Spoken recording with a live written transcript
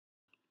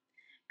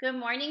Good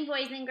morning,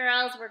 boys and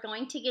girls. We're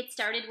going to get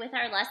started with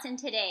our lesson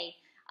today.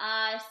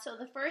 So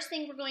the first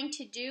thing we're going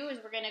to do is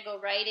we're going to go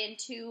right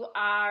into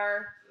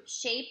our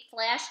shape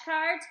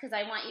flashcards because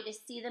I want you to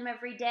see them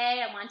every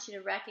day. I want you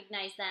to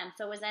recognize them.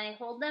 So as I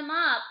hold them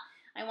up,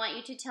 I want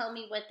you to tell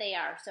me what they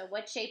are. So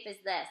what shape is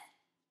this?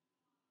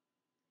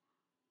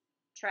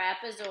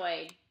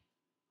 Trapezoid.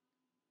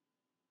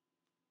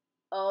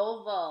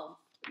 Oval.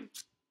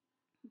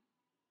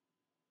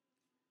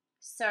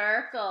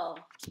 Circle.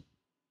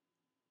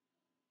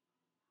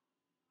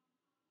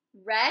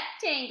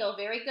 Rectangle,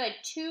 very good.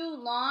 2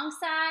 long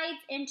sides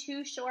and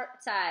 2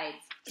 short sides.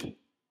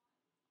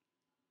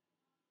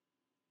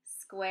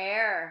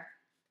 Square.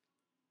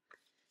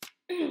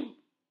 Good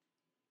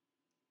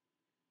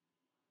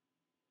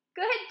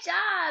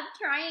job,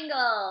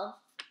 triangle.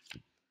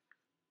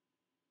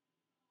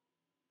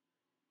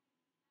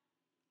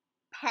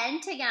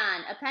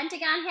 Pentagon. A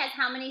pentagon has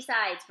how many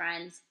sides,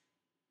 friends?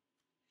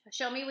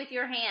 Show me with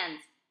your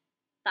hands.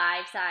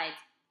 5 sides.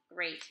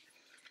 Great.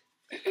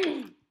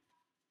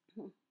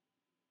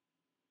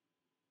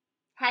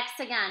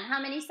 Hexagon.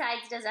 How many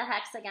sides does a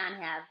hexagon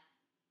have?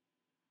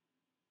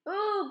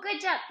 Ooh,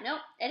 good job. Nope,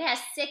 it has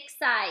 6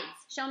 sides.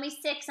 Show me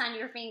 6 on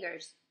your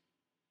fingers.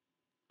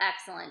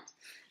 Excellent.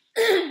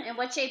 And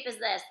what shape is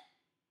this?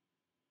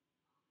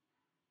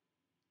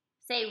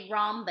 Say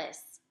rhombus.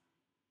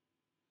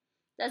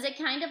 Does it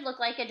kind of look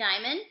like a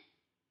diamond?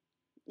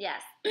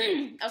 Yes.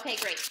 Okay,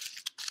 great.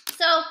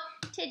 So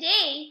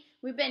today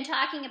we've been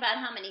talking about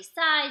how many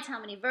sides, how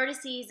many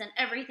vertices, and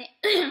everything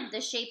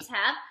the shapes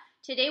have.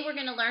 Today we're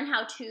going to learn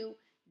how to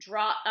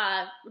draw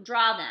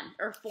them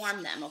or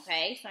form them,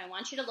 okay? So I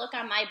want you to look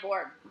on my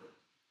board.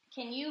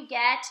 Can you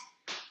get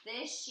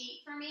this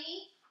sheet for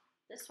me?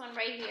 This one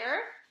right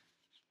here?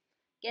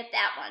 Get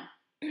that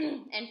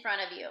one in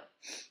front of you.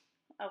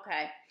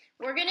 Okay.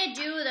 We're going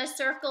to do the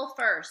circle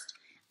first.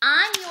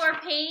 On your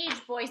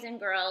page, boys and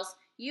girls,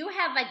 you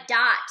have a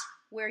dot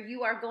where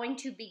you are going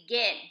to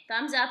begin.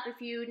 Thumbs up if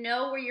you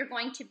know where you're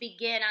going to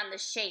begin on the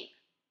shape.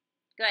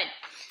 Good.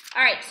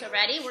 All right, so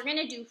ready? We're going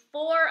to do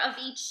 4 of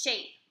each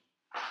shape.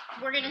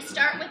 We're going to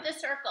start with the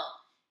circle.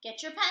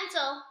 Get your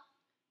pencil,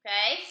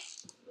 okay?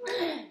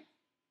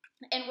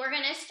 And we're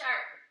going to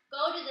start.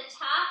 Go to the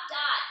top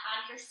dot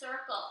on your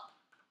circle.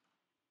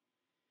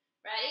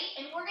 Ready?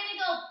 And we're going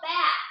to go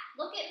back.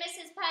 Look at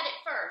Mrs. Pettit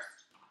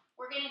first.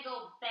 We're going to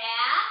go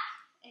back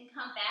and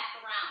come back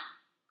around,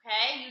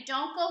 okay? You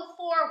don't go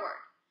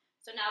forward.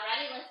 So now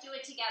ready? Let's do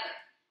it together.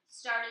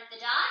 Start at the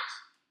dot.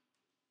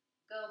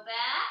 Go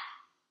back.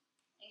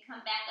 And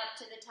come back up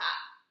to the top.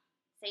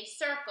 Say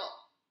circle.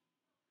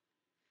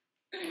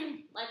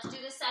 Let's do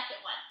the second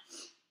one.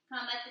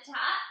 Come at the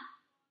top.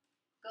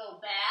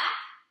 Go back.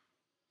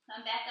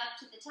 Come back up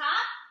to the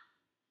top.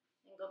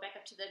 And go back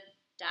up to the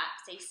dot.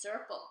 Say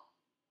circle.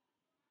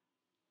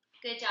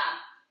 Good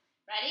job.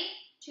 Ready?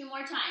 2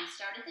 more times.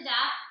 Start at the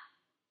dot.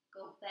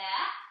 Go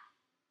back.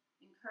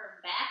 And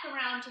curve back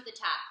around to the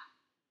top.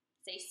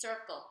 Say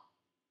circle.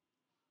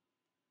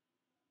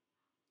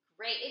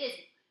 Great. It is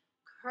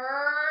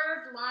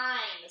curved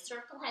line. The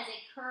circle has a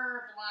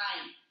curved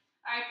line.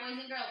 All right,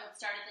 boys and girls,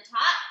 let's start at the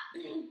top.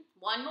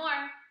 1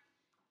 more.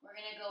 We're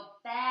going to go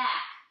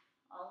back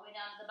all the way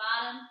down to the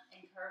bottom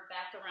and curve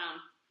back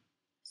around.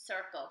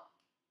 Circle.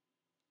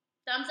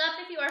 Thumbs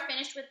up if you are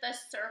finished with the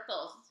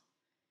circles.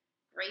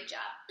 Great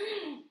job.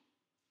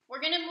 We're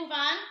going to move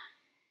on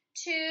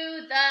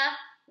to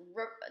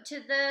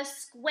the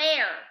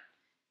square.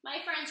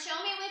 My friends, show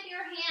me with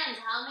your hands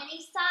how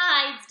many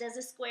sides does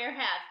a square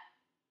have?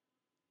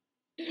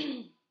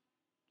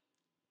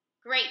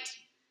 Great.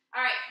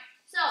 All right,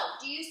 so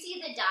do you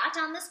see the dot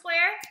on the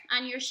square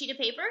on your sheet of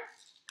paper?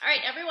 All right,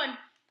 everyone,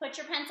 put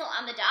your pencil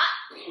on the dot.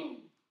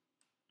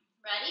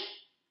 Ready?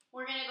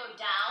 We're going to go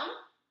down,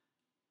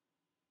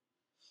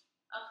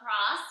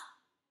 across,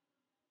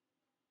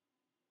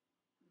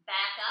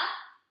 back up,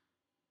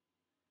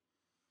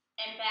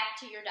 and back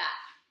to your dot.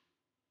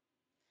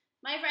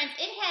 My friends,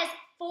 it has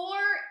 4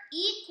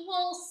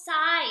 equal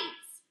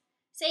sides.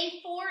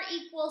 Say 4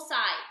 equal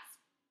sides.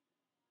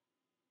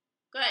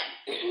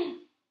 Good.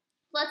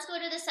 Let's go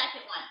to the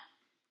second one.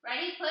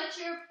 Ready? Put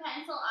your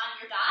pencil on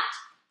your dot.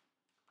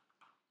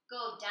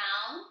 Go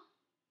down,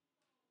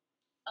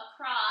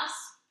 across,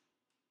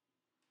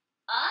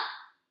 up,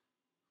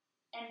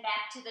 and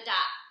back to the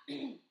dot.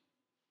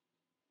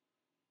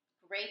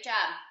 Great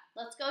job.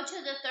 Let's go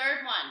to the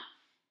third one.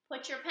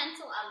 Put your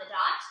pencil on the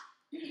dot.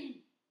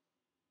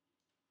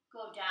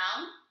 Go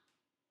down,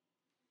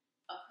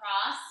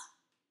 across,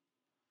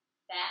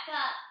 back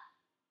up,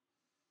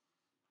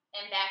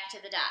 and back to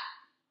the dot.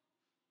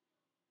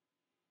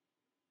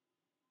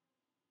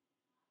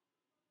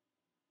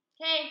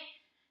 Okay,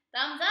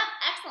 thumbs up.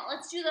 Excellent.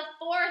 Let's do the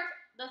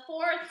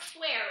fourth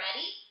square.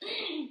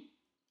 Ready?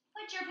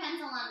 Put your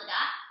pencil on the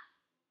dot.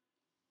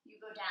 You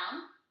go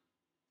down,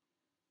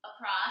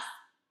 across,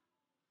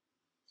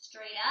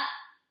 straight up,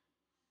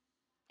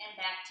 and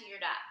back to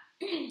your dot.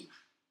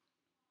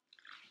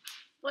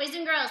 Boys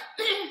and girls,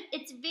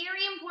 it's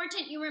very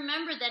important you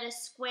remember that a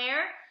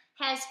square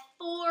has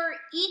 4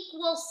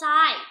 equal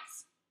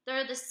sides.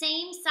 They're the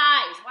same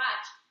size.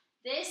 Watch.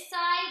 This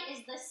side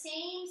is the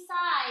same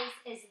size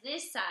as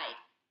this side.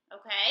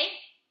 Okay?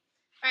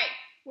 All right.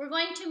 We're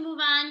going to move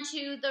on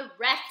to the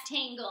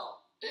rectangle.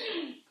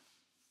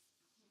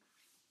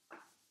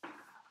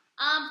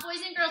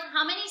 Boys and girls,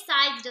 how many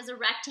sides does a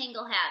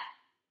rectangle have?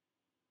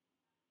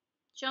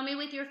 Show me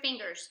with your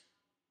fingers.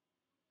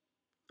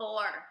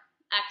 4.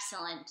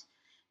 Excellent.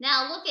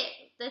 Now look at,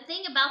 the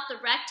thing about the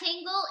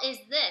rectangle is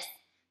this.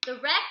 The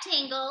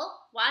rectangle,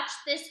 watch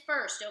this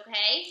first,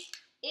 okay?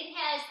 It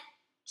has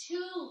 2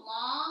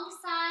 long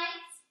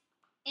sides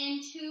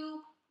and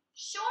 2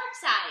 short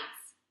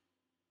sides.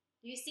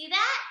 Do you see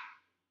that?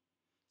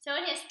 So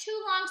it has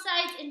 2 long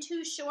sides and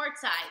 2 short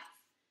sides.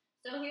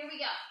 So here we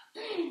go.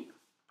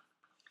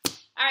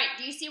 All right,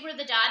 do you see where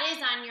the dot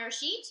is on your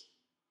sheet?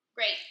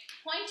 Great.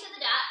 Point to the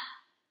dot.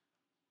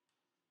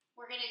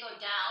 We're going to go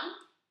down.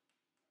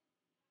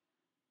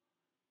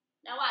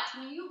 Now watch,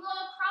 when you go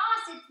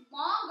across, it's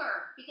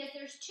longer because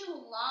there's 2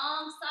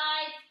 long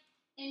sides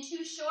and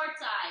 2 short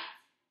sides.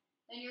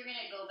 Then you're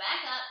going to go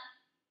back up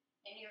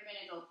and you're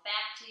going to go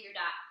back to your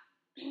dot.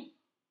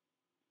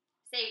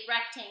 Say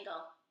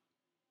rectangle.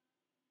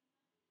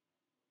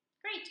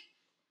 Great.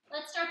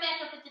 Let's start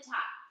back up at the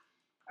top.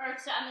 Or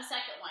on the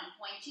second one.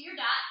 Point to your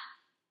dot.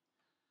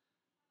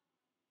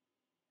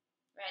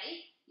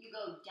 Ready? You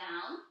go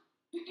down,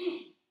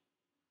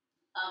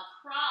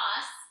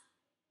 across,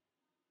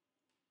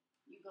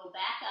 you go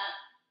back up,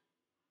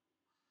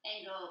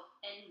 and go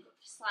and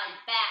slide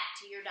back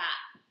to your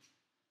dot.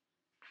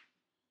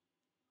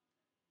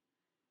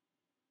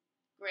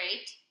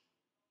 Great.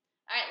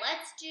 All right,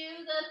 let's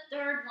do the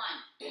third one.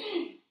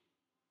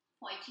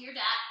 Point to your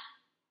dot.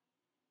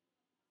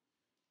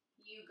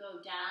 You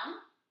go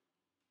down.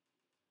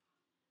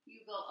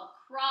 You go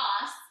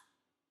across,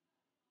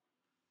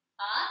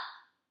 up,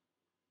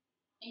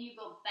 and you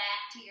go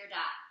back to your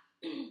dot.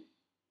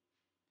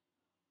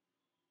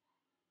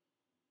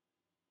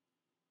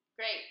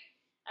 Great.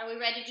 Are we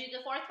ready to do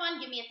the fourth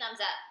one? Give me a thumbs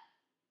up.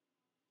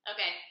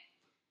 Okay.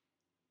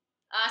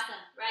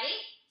 Awesome. Ready?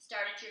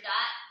 Start at your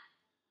dot.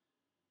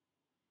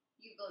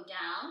 You go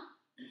down,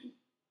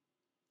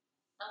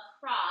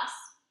 across,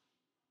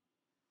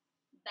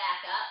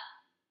 back up,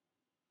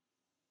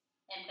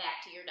 and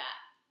back to your dot.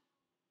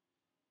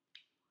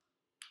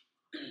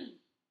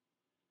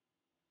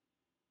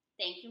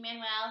 Thank you,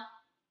 Manuel.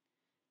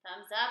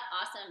 Thumbs up.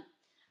 Awesome.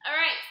 All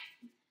right.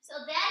 So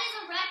that is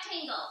a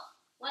rectangle.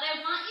 What I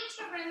want you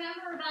to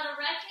remember about a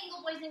rectangle,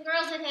 boys and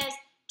girls, it has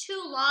 2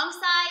 long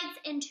sides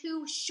and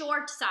 2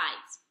 short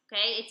sides.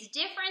 Okay? It's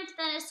different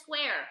than a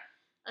square.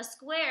 A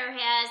square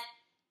has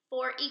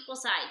 4 equal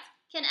sides.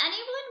 Can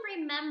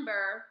anyone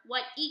remember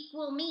what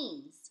equal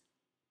means?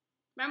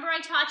 Remember I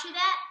taught you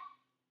that?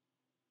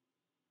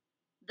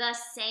 The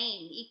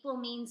same. Equal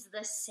means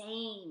the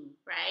same,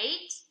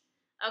 right?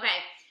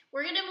 Okay,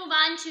 we're going to move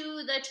on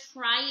to the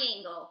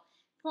triangle.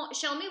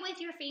 Show me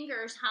with your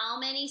fingers how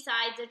many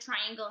sides a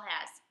triangle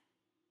has.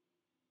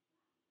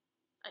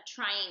 A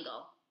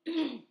triangle.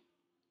 Good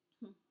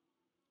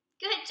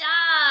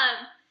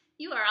job.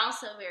 You are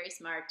also very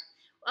smart.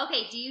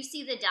 Okay, do you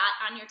see the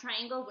dot on your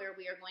triangle where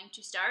we are going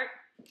to start?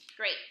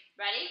 Great.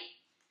 Ready?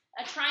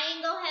 A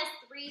triangle has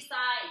 3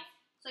 sides.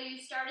 So you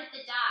start at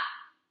the dot,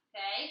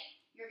 okay?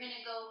 You're going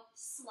to go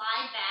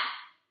slide back.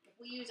 If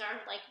we use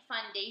our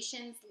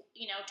FUNdations,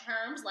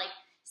 terms like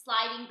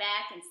sliding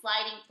back and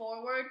sliding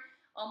forward,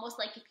 almost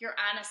like if you're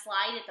on a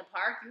slide at the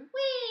park, you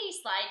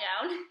slide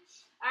down.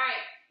 All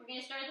right, we're going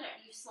to start there.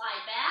 You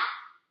slide back,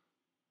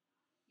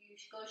 you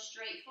go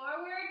straight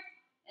forward,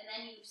 and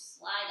then you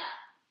slide up.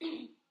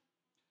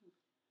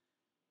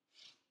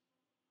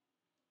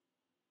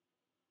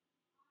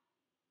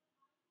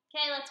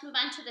 Okay, let's move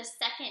on to the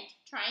second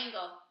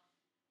triangle.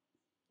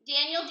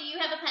 Daniel, do you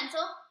have a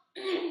pencil?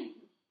 Do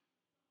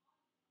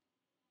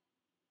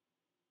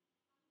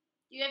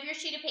you have your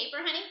sheet of paper,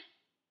 honey?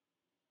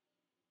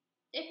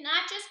 If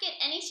not, just get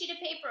any sheet of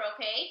paper,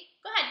 okay?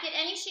 Go ahead, get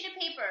any sheet of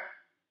paper.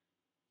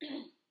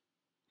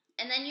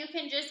 And then you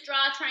can just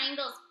draw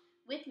triangles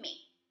with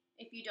me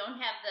if you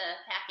don't have the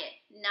packet.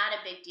 Not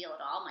a big deal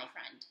at all, my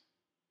friend.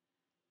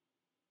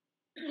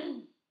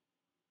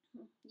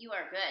 You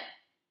are good.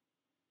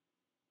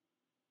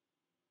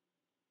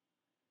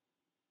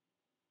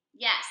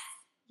 Yes,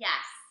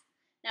 yes.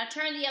 Now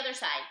turn the other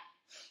side.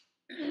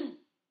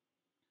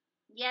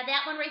 Yeah,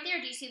 that one right there.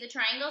 Do you see the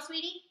triangle,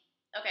 sweetie?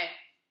 Okay,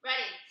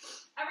 ready.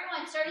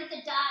 Everyone, start at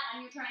the dot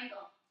on your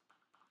triangle.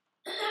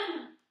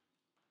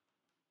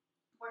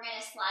 We're going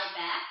to slide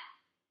back.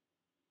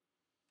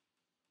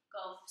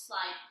 Go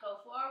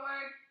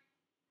forward.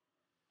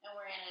 And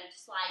we're going to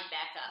slide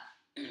back up.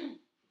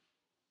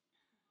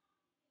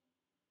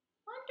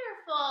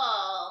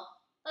 Wonderful.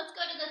 Let's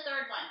go to the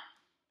third one.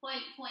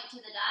 Point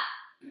to the dot.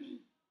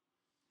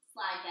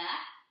 Slide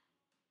back.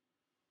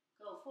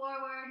 Go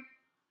forward.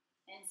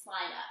 And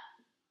slide up.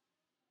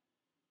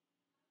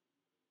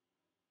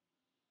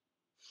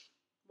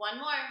 One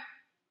more.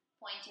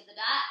 Point to the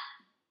dot.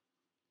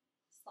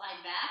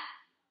 Slide back.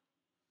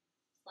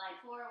 Slide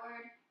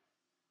forward.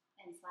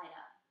 slide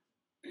up.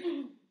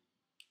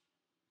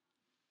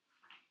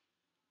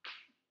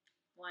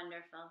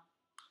 Wonderful.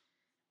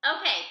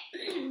 Okay.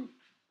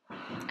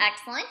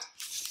 Excellent.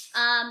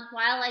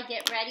 While I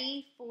get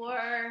ready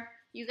for,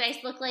 you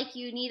guys look like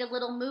you need a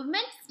little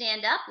movement.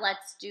 Stand up.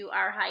 Let's do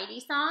our Heidi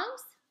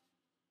songs.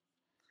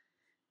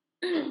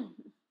 All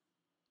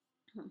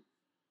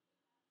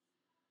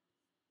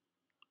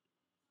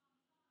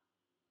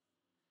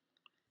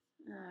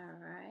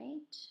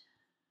right.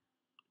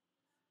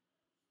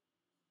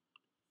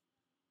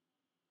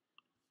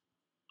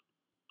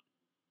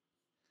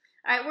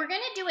 All right, we're going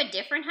to do a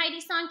different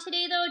Heidi song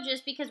today, though,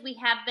 just because we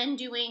have been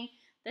doing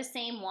the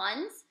same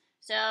ones.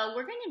 So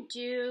we're going to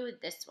do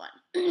this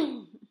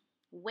one,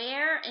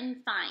 Wear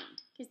and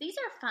Find, because these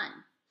are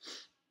fun.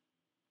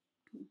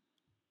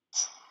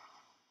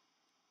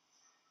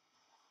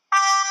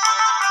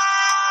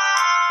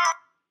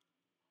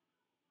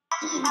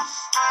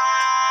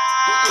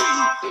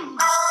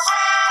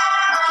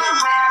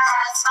 Where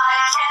has my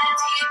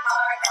candy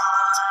bar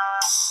gone?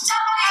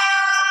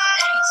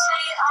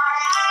 W-H-C-R-E.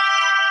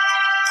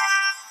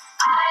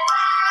 I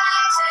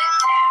left it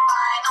there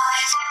by my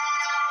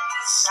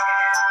daddy's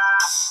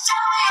side.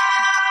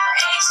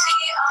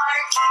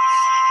 W-H-C-R-E.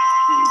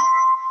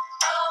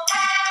 Oh,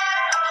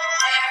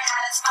 where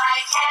has my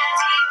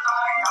candy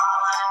bar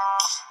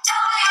gone?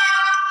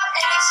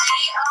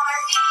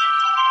 W-H-C-R-E.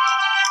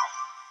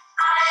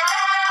 I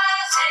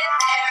left it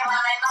there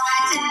by my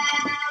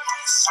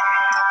daddy's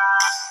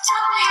side.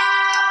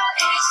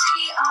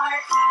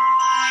 W-H-C-R-E.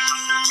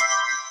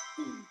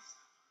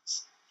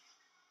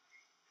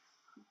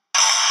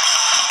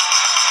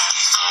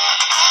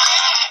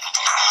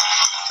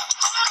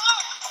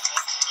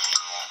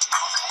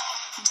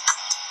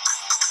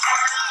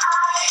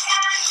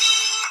 M-I-N-D.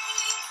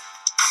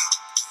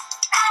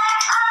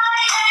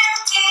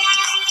 M-I-N-D.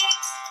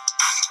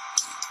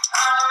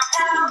 Oh,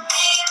 help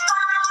me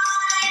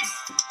find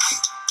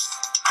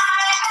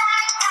my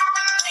backpack,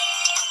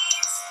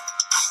 please.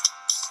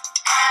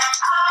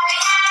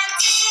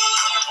 M-I-N-D.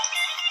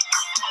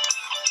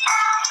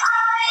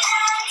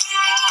 M-I-N-D.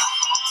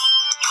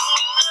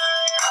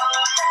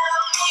 Oh,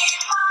 help me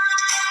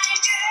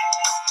find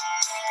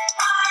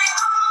my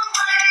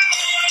homework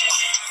is.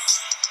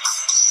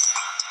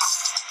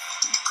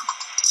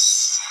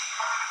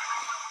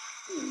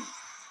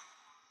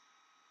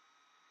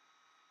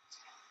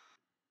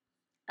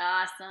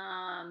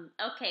 Awesome.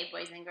 Okay,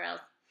 boys and girls.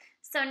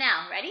 So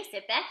now, ready?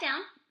 Sit back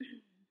down.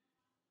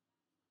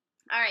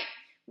 All right,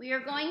 we are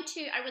going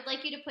to, I would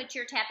like you to put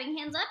your tapping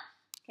hands up.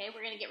 Okay,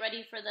 we're going to get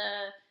ready for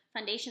the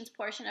foundations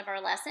portion of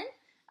our lesson.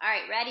 All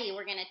right, ready?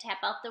 We're going to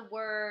tap out the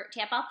word,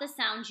 tap out the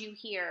sounds you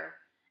hear.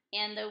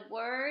 And the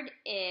word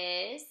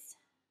is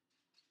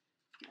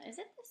it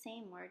the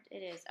same word?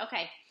 It is.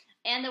 Okay.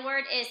 And the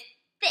word is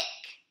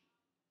thick.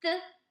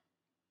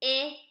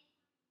 Th-I-K.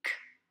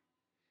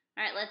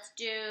 All right, let's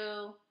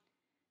do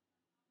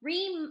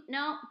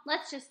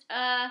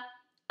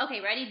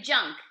okay, ready?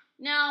 Junk.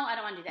 No, I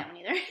don't want to do that one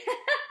either.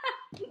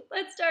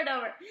 Let's start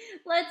over.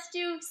 Let's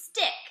do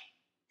stick.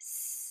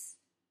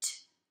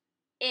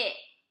 S-t-I-k.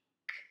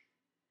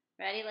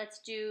 Ready? Let's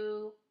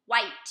do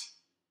white.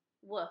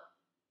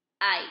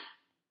 W-I-T.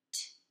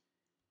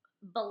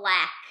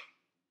 Black.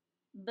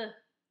 B-O-A-K.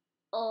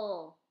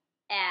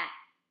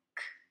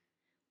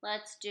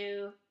 Let's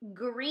do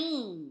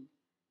green.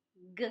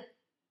 G-R-E-N.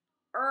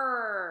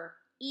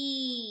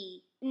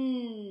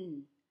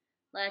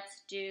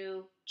 Let's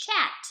do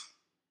chat.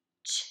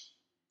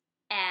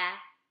 Ch-A-T.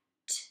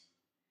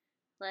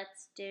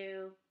 Let's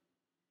do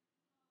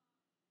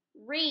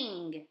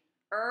ring.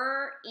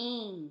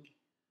 Er-ing.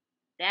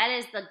 That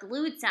is the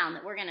glued sound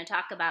that we're going to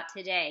talk about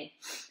today.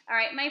 All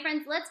right, my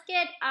friends, let's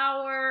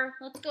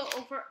go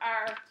over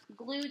our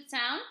glued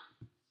sound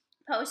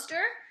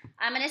poster.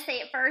 I'm going to say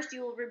it first.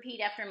 You will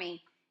repeat after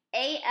me.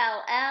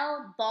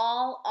 A-L-L,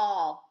 ball,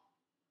 all.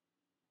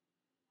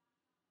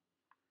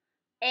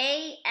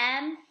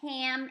 A-M,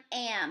 ham,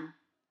 am.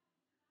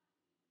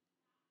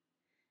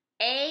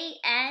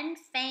 A-N,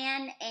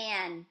 fan,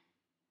 an.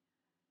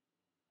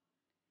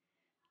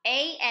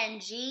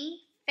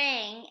 A-N-G,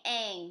 fang,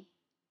 ang.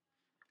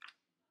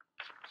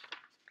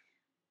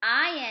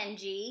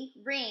 I-N-G,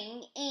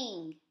 ring,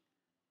 ing.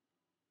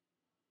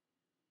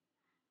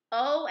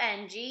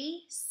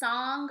 O-N-G,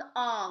 song,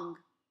 ong.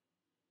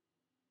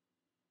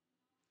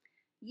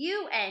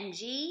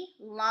 U-N-G,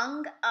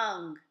 lung,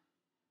 ung.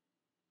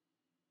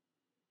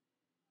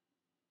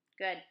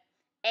 Good.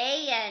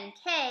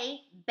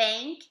 A-N-K,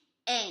 bank,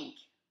 ank.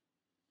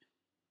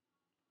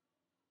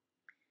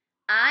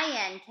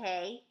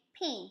 I-N-K,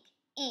 pink,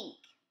 ink.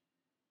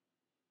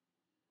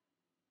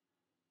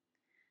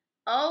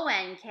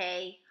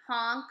 O-N-K,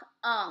 honk,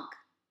 unk.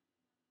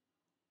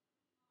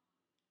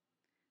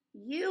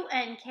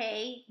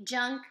 U-N-K,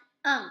 junk,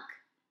 unk.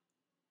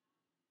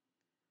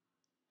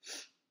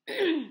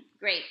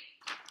 Great.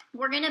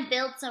 We're going to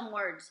build some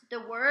words. The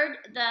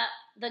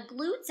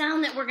glued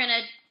sound that we're going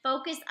to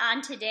focus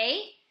on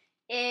today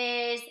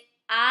is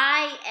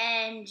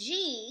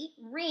I-N-G,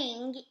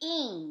 ring,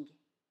 ing.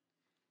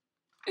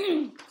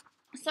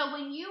 So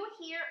when you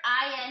hear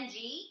ing,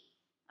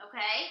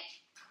 okay,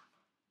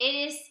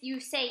 you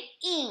say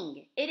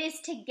ing. It is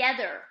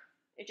together.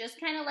 It's just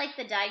kind of like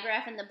the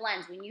digraph and the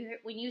blends.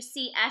 When you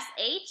see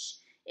sh,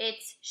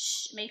 it's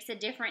sh, makes a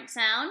different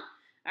sound.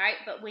 All right,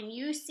 but when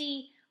you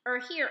see or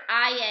hear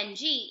ing,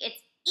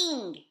 it's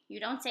ing. You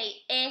don't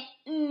say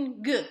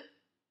ing.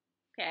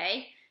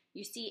 Okay?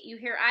 You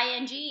hear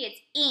ing,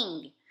 it's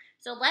ing.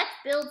 So let's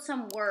build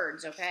some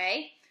words,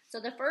 okay? So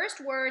the first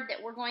word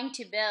that we're going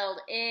to build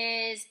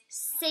is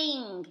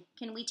sing.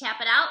 Can we tap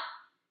it out?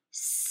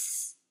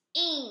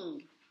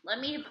 Sing. Let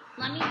me build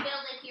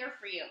it here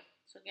for you.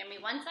 So give me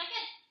 1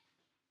 second.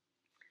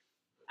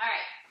 All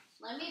right,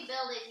 let me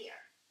build it here.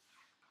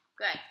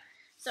 Good.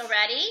 So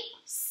ready?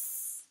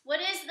 What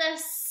is the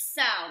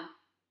sound?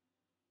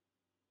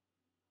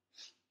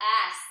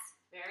 S.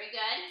 Very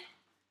good.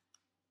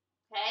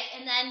 Okay,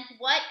 and then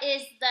what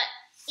is the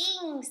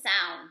ing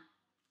sound?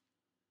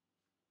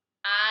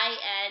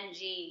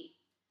 I-N-G.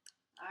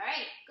 All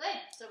right, good.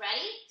 So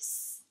ready?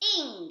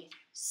 Sing.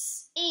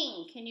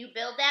 Sing. Can you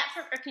build that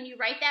or can you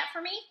write that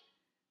for me?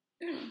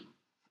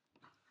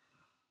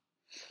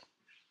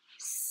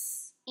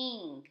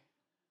 Sing.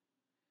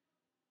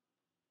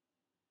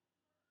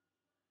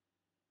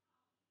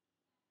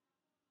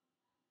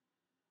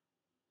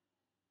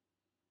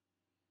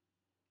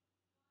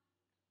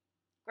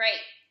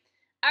 Great.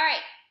 All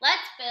right,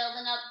 let's build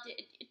another.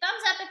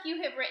 Thumbs up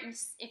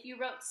if you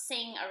wrote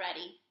sing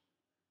already.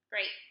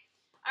 Great.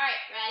 All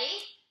right,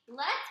 ready?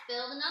 Let's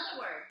build another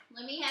word.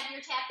 Let me have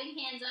your tapping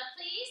hands up,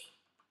 please.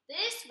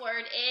 This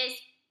word is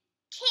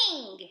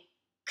king.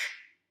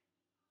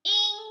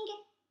 K-ing.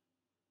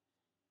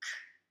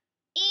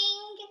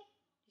 K-ing.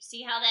 You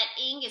see how that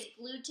ing is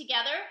glued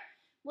together?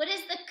 What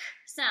is the k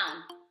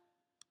sound?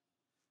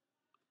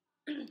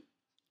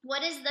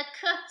 What is the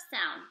k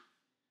sound?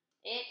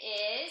 It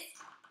is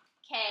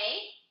K,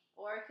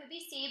 or it could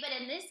be C, but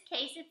in this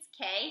case it's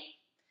K.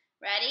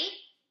 Ready?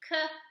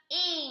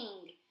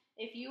 K-ing.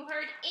 If you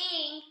heard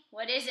ing,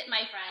 what is it,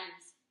 my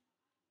friends?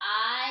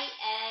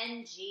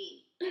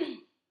 I-N-G.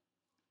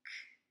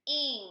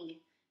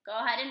 Ing. Go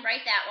ahead and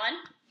write that one.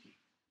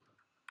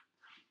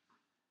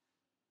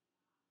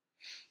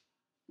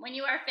 When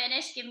you are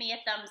finished, give me a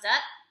thumbs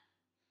up.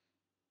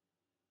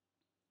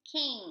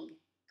 King.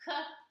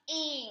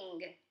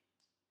 K-ing.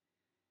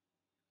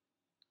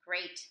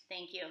 Great,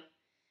 thank you.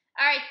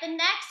 All right, the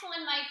next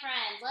one, my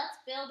friends, let's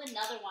build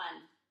another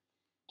one.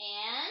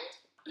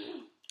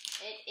 And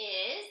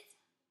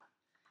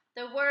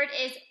the word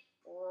is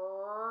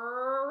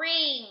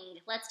ring.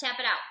 Let's tap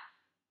it out.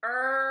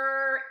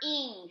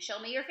 Ing. Show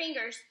me your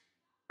fingers.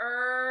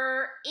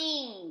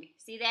 Ing.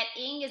 See that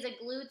ing is a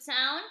glued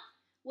sound?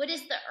 What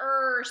is the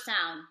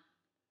sound?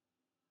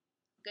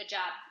 Good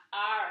job.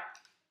 R.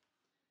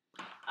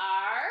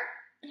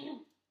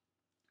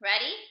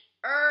 Ready?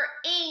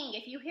 Ing.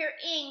 If you hear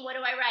ing, what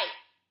do I write?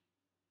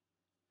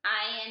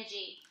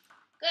 I-N-G.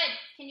 Good.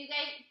 Can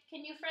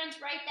you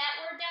friends write that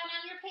word down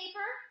on your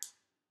paper?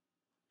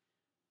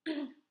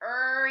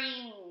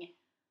 Ing.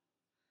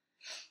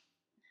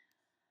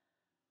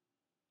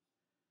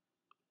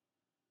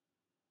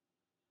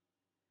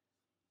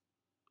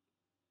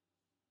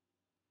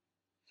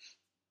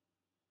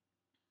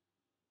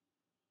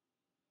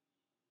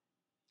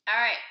 All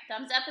right.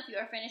 Thumbs up if you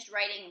are finished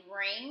writing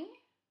ring.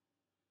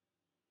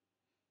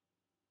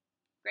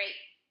 Great.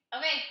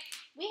 Okay.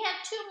 We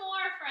have two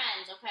more,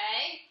 friends,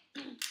 okay?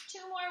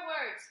 Two more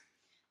words.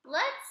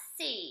 Let's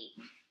see.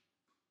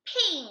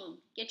 Ping.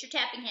 Get your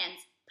tapping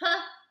hands.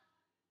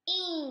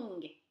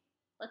 P-ing.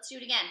 Let's do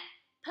it again.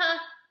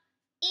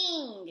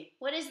 P-ing.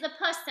 What is the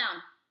P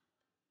sound?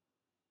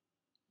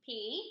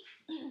 P.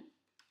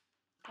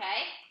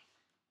 Okay.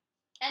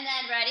 And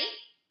then ready?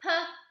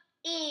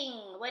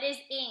 P-ing. What is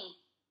ing?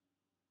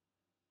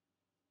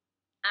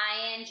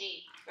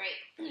 I-N-G. Great.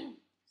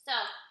 So,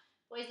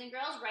 boys and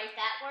girls, write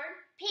that word.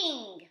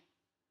 Ping.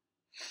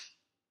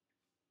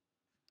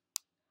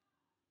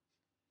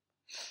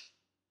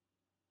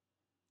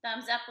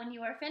 Thumbs up when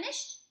you are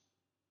finished.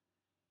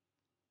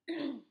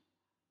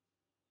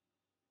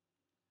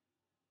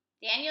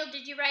 Daniel,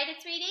 did you write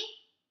it, sweetie?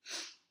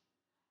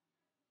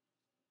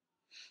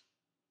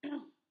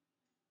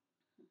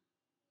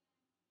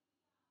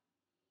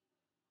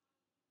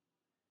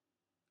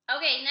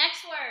 Okay,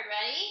 next word.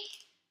 Ready?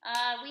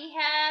 We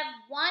have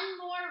one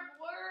more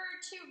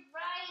word to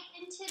write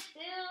and to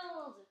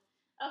build.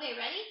 Okay,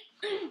 ready?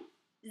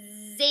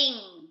 Zing.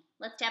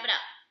 Let's tap it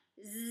up.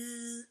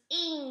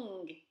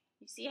 Zing.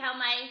 You see how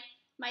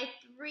my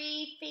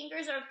three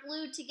fingers are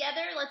glued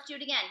together? Let's do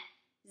it again.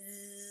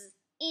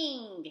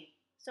 Zing.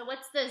 So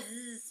what's the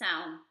z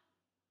sound?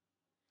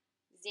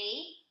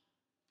 Z.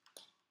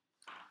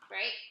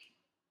 Right?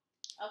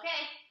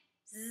 Okay.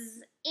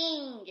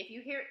 Zing. If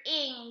you hear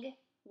ing,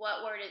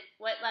 what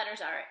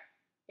letters are it?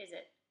 Is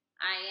it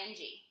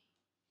I-N-G?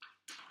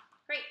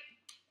 Great.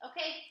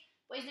 Okay,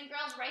 boys and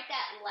girls, write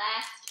that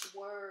last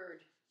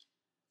word.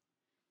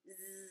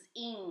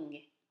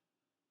 Zing.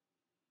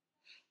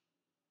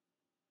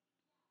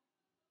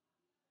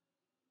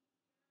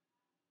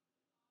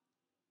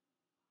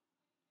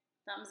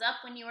 Thumbs up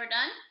when you are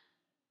done.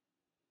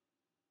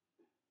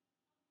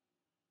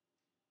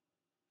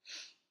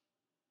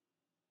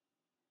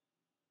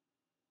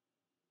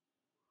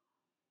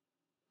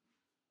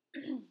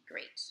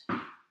 Great.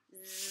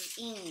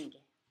 Zing.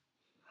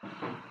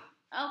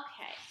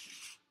 Okay.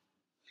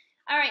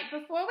 All right,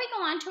 before we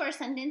go on to our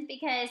sentence,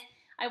 because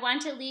I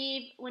want to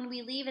leave, when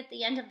we leave at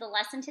the end of the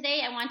lesson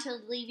today, I want to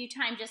leave you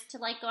time just to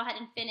like go ahead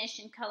and finish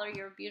and color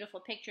your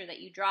beautiful picture that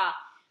you draw.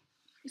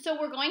 So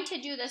we're going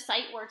to do the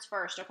sight words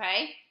first,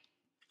 okay?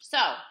 So,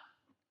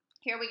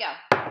 here we go.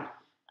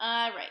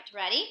 All right,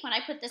 ready? When I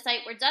put the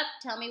sight words up,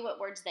 tell me what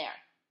word's there.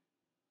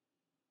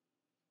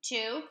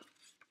 To,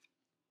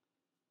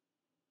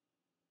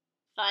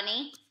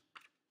 funny,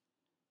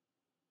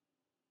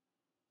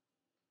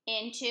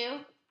 into,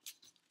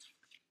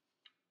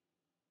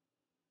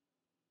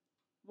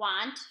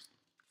 want,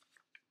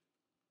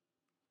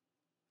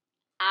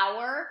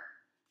 our,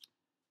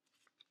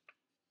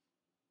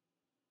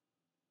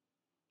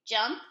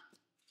 jump,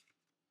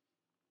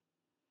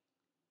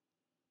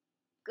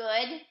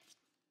 good,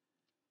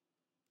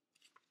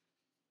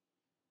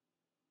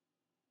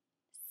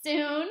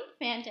 soon,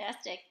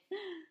 fantastic,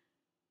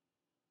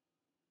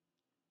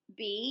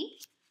 be,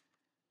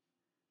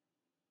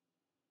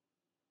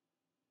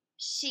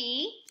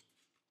 she,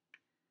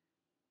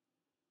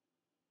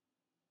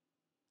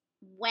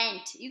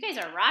 went. You guys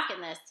are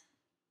rocking this.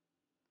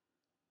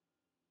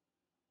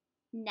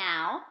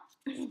 Now,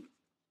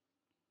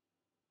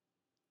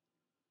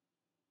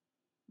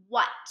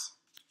 what?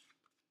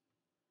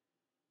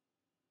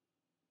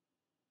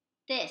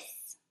 This.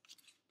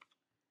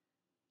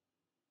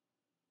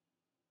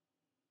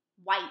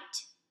 White.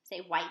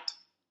 Say white.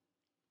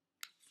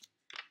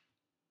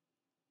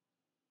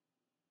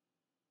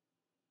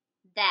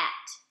 That.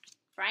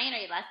 Brian, are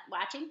you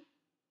watching?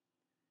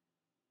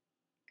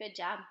 Good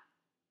job.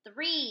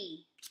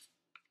 3.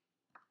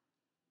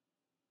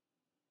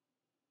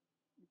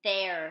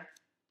 There.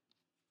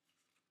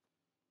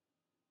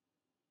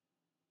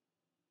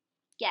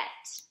 Get.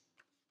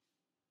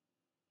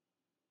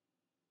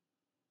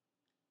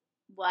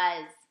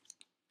 Was.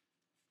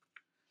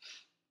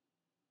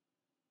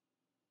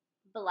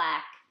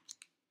 Black.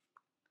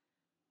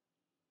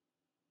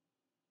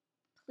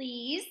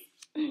 Please.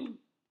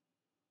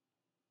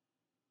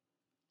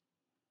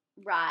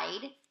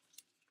 Ride.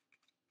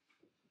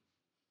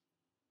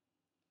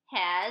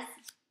 Has.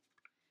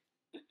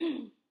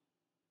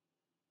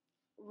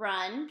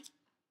 Run.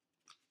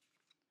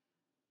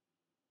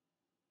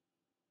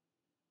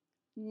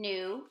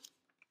 New.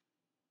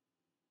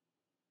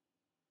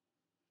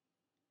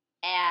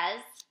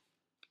 As.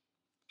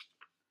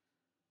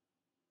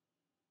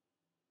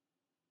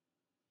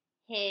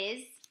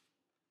 His.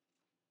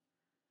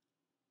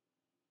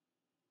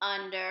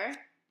 Under.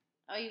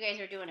 Oh, you guys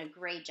are doing a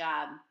great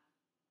job.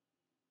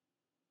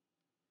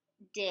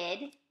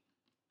 Did.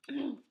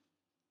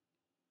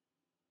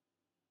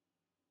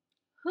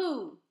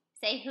 Who.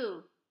 Say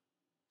who.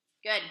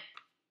 Good.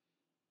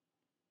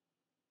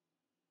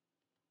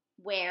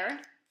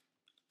 Where.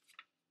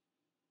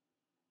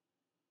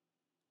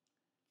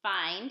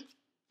 Find.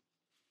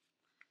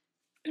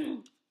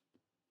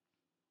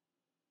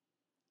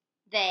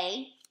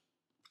 They.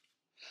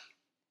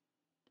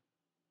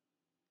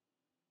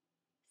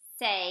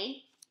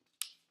 Say.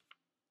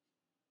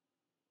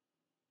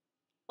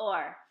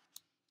 Or.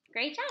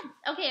 Great job.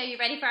 Okay, are you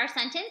ready for our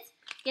sentence?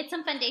 Get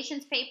some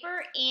FUNdations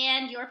paper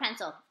and your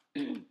pencil.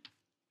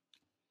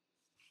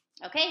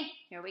 Okay,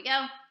 here we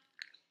go.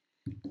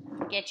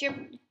 Get your,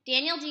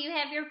 Daniel, do you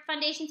have your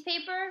FUNdations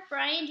paper?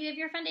 Brian, do you have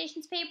your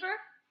FUNdations paper?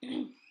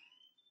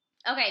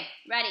 Okay,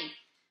 ready.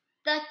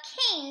 The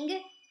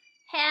king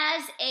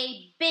has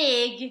a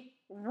big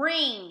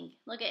ring.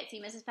 Look at it.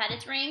 See Mrs.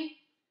 Pettit's ring?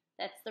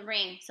 That's the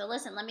ring. So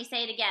listen, let me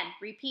say it again.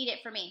 Repeat it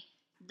for me.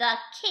 The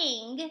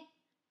king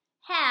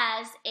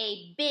has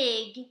a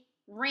big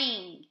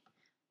ring.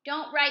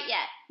 Don't write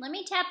yet. Let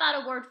me tap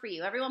out a word for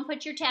you. Everyone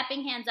put your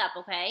tapping hands up,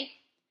 okay?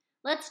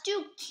 Let's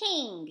do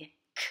king.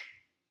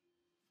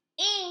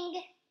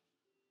 Ing.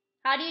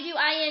 How do you do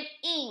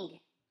ing?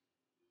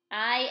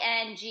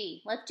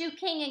 I-N-G. Let's do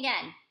king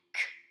again.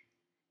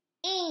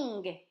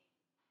 Ing.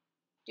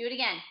 Do it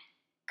again.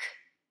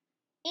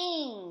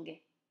 Ing.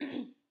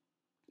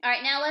 All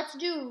right, now let's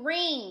do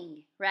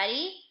ring.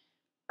 Ready?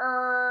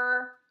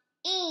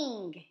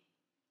 Ing.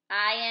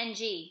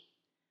 I-N-G.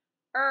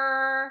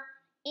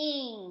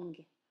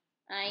 Ing.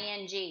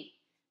 I-N-G.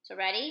 So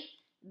ready?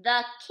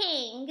 The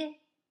king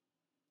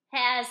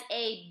has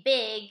a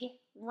big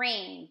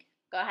ring.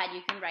 Go ahead,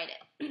 you can write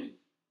it.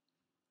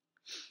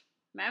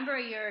 Remember,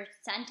 your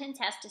sentence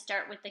has to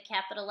start with the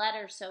capital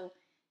letter, so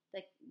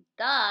the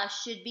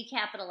should be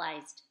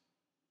capitalized.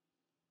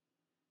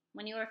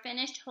 When you are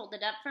finished, hold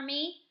it up for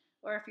me,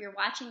 or if you're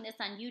watching this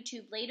on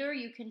YouTube later,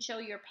 you can show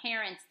your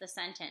parents the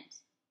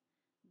sentence.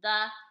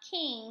 The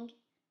king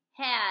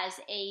has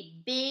a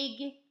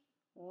big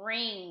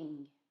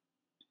ring.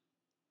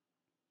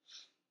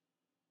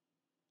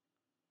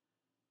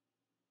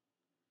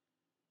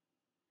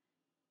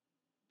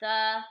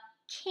 The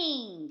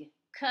king,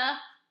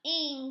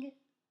 k-ing,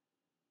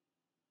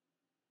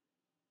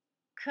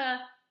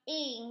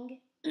 king.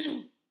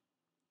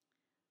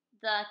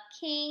 The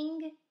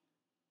king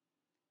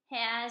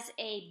has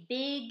a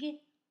big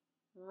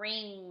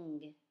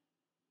ring.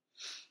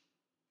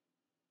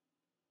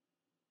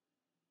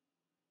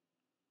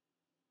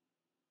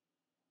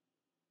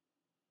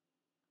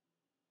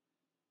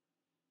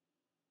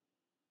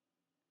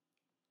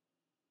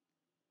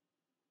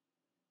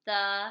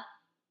 The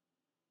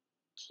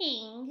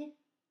king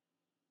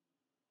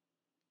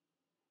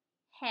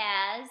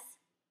has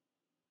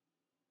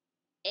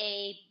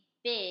a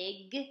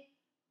big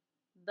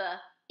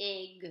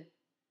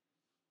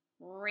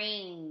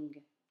ring.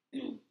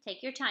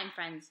 Take your time,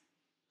 friends.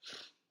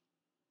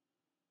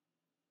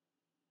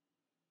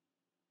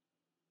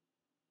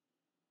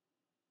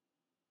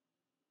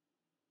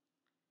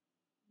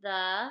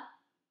 The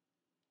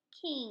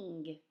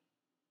king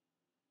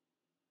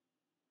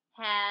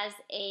has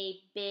a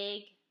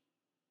big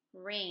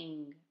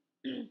ring.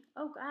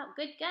 Oh, wow.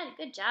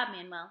 Good job,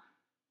 Manuel.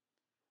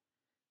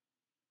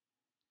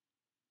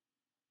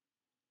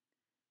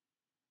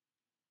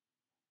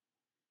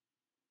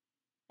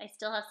 I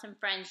still have some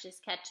friends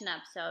just catching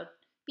up, so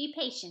be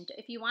patient.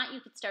 If you want, you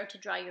could start to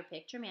draw your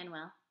picture,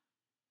 Manuel.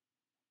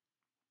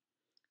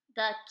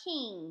 The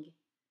king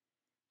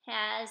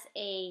has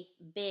a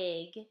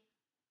big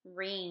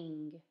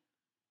ring.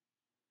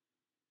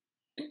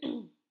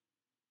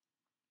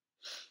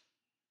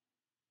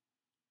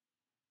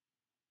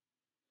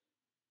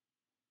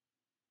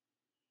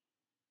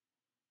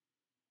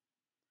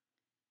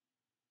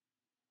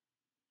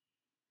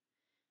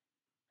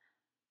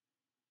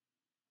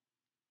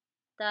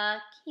 The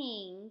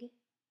king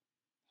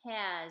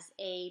has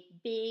a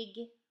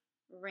big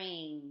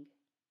ring.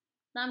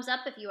 Thumbs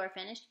up if you are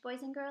finished,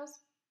 boys and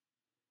girls.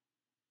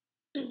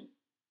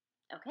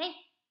 Okay,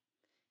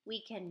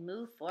 we can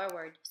move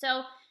forward.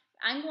 So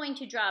I'm going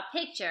to draw a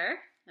picture,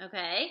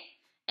 okay?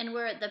 And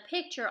where the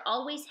picture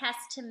always has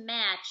to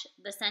match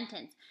the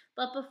sentence.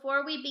 But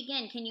before we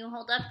begin, can you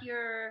hold up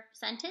your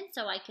sentence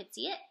so I could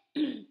see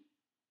it?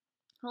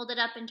 Hold it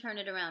up and turn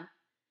it around.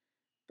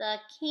 The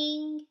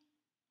king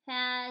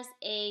has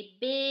a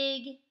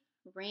big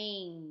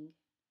ring.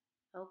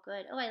 Oh,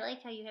 good. Oh, I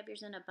like how you have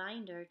yours in a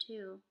binder,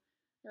 too.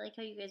 I like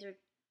how you guys are...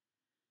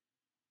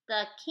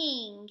 The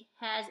king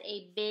has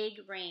a big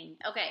ring.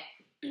 Okay.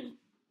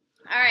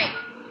 All right.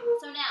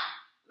 So now,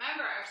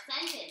 remember, our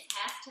sentence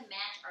has to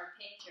match our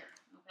picture,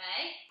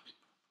 okay?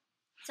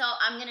 So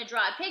I'm going to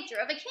draw a picture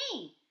of a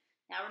king.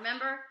 Now,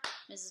 remember,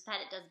 Mrs.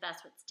 Pettit does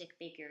best with stick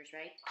figures,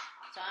 right?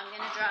 So I'm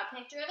going to draw a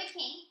picture of a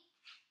king.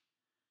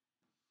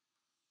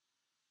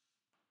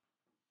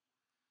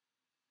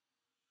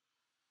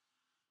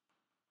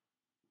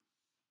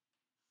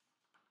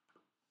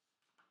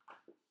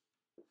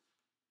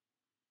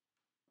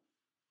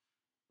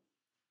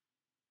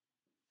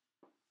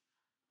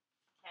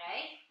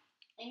 Okay,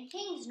 and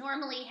kings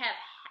normally have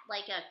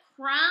like a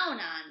crown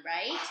on,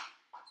 right?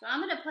 So I'm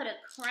going to put a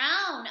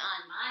crown on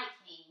my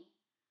king.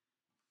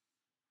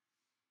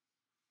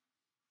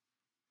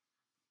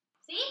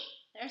 See?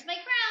 There's my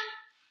crown.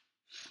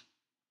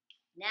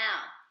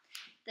 Now,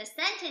 the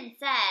sentence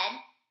said,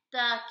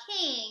 the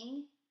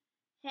king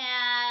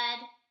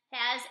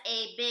has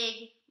a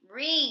big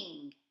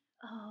ring.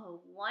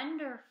 Oh,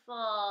 wonderful.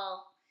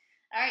 All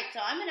right, so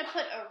I'm going to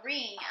put a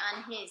ring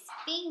on his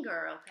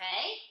finger,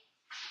 okay?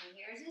 So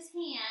here's his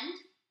hand.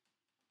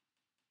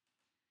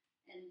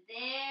 And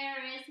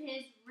there is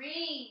his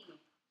ring.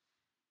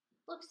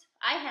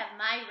 I have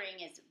my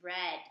ring as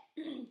red.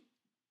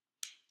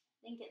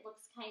 I think it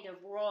looks kind of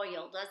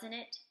royal, doesn't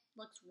it?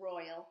 Looks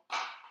royal.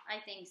 I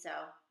think so.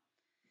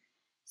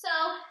 So,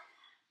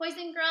 boys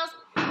and girls,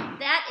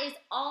 that is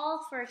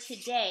all for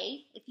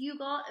today. If you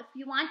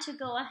want to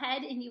go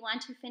ahead and you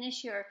want to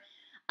finish your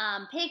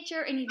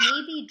picture and you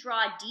maybe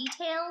draw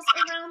details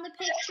around the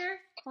picture.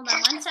 Hold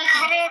on one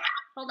second.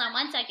 Hold on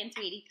one second,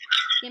 sweetie.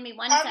 Give me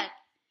one sec.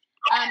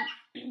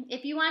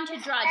 If you want to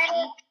draw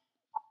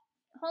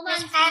hold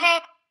on.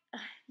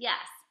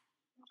 Yes.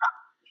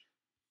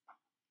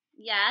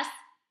 Yes.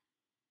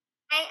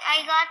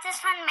 I got this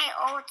from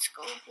my old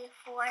school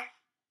before.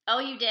 Oh,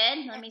 you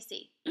did? Let me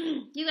see.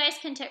 You guys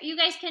can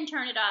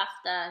turn it off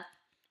the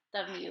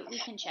mute. We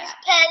can chat.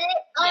 Can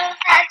I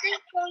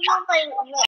just show you my